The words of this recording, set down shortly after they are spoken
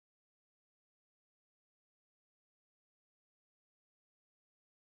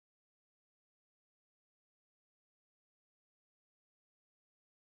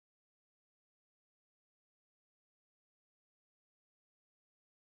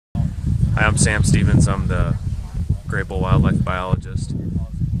Hi, I'm Sam Stevens. I'm the Gray Bull wildlife biologist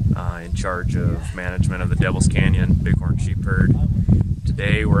in charge of management of the Devil's Canyon Bighorn sheep herd.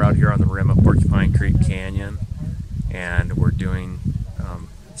 Today we're out here on the rim of Porcupine Creek Canyon, and we're doing,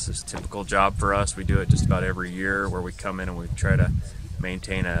 this is a typical job for us. We do it just about every year, where we come in and we try to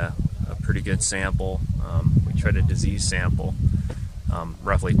maintain a pretty good sample. We try to disease sample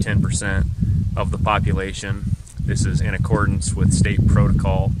roughly 10% of the population. This is in accordance with state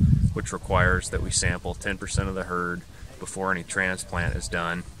protocol, which requires that we sample 10% of the herd before any transplant is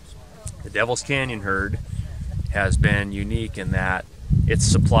done. The Devil's Canyon herd has been unique in that it's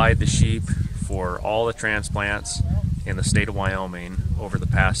supplied the sheep for all the transplants in the state of Wyoming over the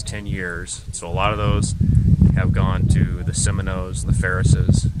past 10 years. So a lot of those have gone to the Seminoles, the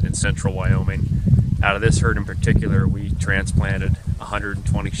Ferrises in central Wyoming. Out of this herd in particular, we transplanted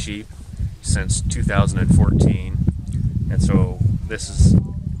 120 sheep since 2014. And so this is,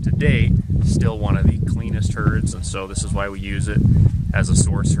 to date, still one of the cleanest herds, and so this is why we use it as a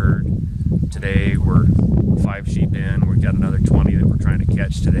source herd. Today we're 5 sheep in. We've got another 20 that we're trying to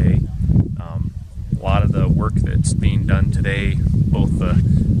catch today. A lot of the work that's being done today, both the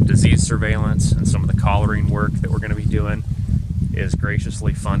disease surveillance and some of the collaring work that we're going to be doing, is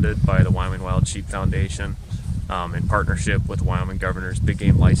graciously funded by the Wyoming Wild Sheep Foundation in partnership with the Wyoming Governor's Big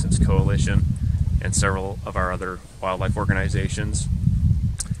Game License Coalition and several of our other wildlife organizations.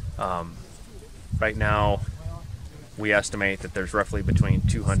 Right now, we estimate that there's roughly between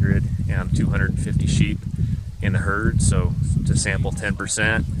 200 and 250 sheep in the herd. So to sample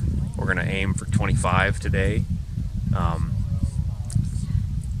 10%, we're going to aim for 25 today.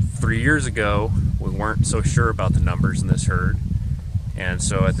 3 years ago, we weren't so sure about the numbers in this herd. And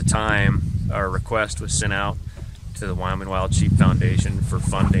so at the time, our request was sent out to the Wyoming Wild Sheep Foundation for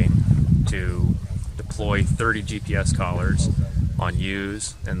funding to deploy 30 GPS collars on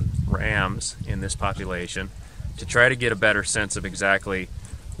ewes and rams in this population to try to get a better sense of exactly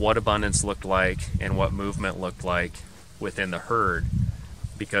what abundance looked like and what movement looked like within the herd.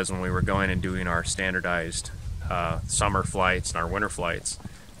 Because when we were going and doing our standardized summer flights and our winter flights,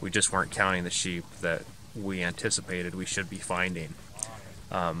 we just weren't counting the sheep that we anticipated we should be finding.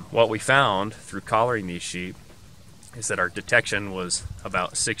 What we found through collaring these sheep is that our detection was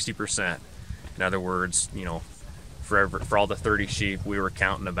about 60%. In other words, for all the 30 sheep, we were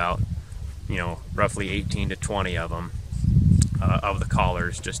counting about, roughly 18 to 20 of them, of the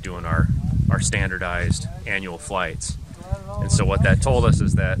collars, just doing our standardized annual flights. And so what that told us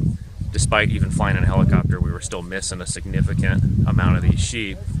is that despite even flying in a helicopter, we were still missing a significant amount of these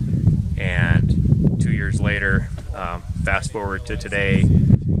sheep. And 2 years later, fast forward to today,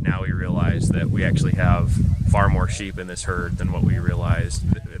 now we realize that we actually have far more sheep in this herd than what we realized,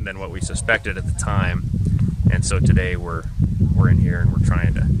 than what we suspected at the time. And so today we're in here and we're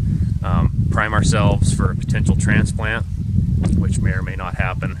trying to prime ourselves for a potential transplant, which may or may not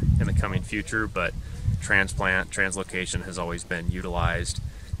happen in the coming future, but translocation has always been utilized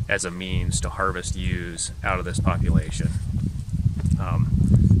as a means to harvest ewes out of this population.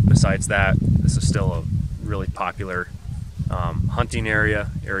 Besides that, this is still a really popular hunting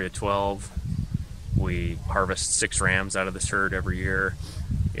area, Area 12. We harvest 6 rams out of this herd every year.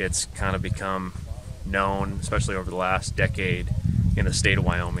 It's kind of become known, especially over the last decade, in the state of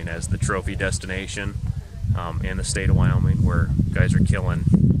Wyoming as the trophy destination in the state of Wyoming, where guys are killing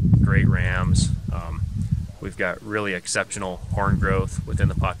great rams. We've got really exceptional horn growth within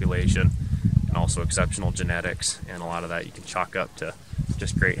the population and also exceptional genetics, and a lot of that you can chalk up to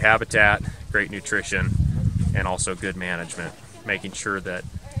just great habitat, great nutrition, and also good management, making sure that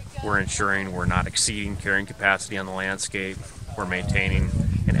we're ensuring we're not exceeding carrying capacity on the landscape, we're maintaining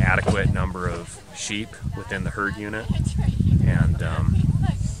an adequate number of sheep within the herd unit, and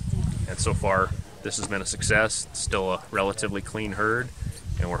so far this has been a success. It's still a relatively clean herd,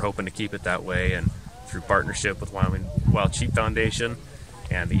 and we're hoping to keep it that way. And through partnership with Wyoming Wild Sheep Foundation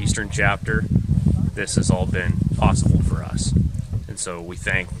and the Eastern Chapter, this has all been possible for us. And so we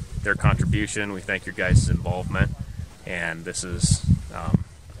thank their contribution, we thank your guys' involvement, and this is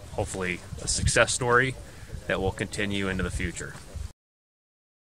hopefully a success story that will continue into the future.